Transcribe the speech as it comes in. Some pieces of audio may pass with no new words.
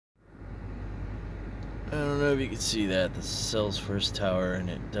I don't know if you can see that. The Salesforce Tower, and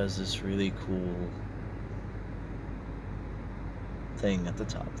it does this really cool thing at the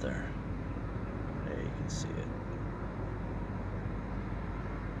top there. There you can see it.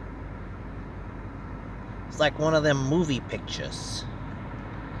 It's like one of them movie pictures.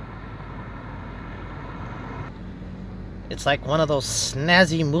 It's like one of those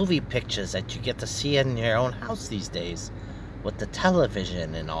snazzy movie pictures that you get to see in your own house these days, with the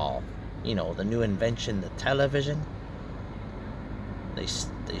television and all. You know, the new invention, the television. They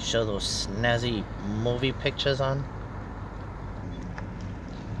show those snazzy movie pictures on.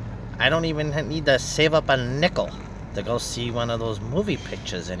 I don't even need to save up a nickel to go see one of those movie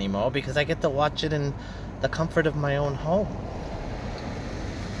pictures anymore, because I get to watch it in the comfort of my own home.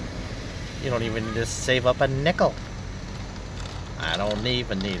 You don't even need to save up a nickel. I don't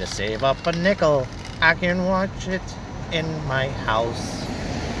even need to save up a nickel. I can watch it in my house.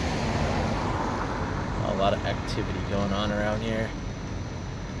 A lot of activity going on around here.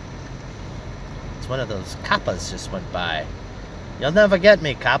 It's one of those kappas just went by. You'll never get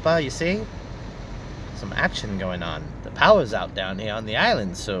me, kappa, you see? Some action going on. The power's out down here on the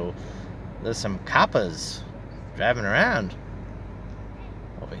island, so there's some kappas driving around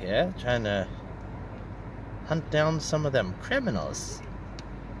over here, trying to hunt down some of them criminals.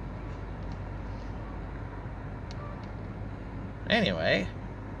 Anyway,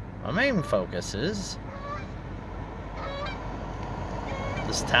 my main focus is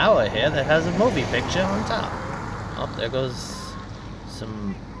this tower here that has a movie picture on top. Oh, there goes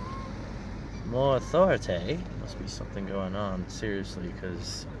some more authority. Must be something going on, seriously,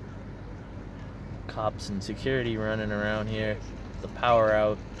 because cops and security running around here. The power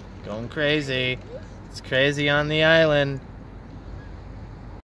out, going crazy. It's crazy on the island.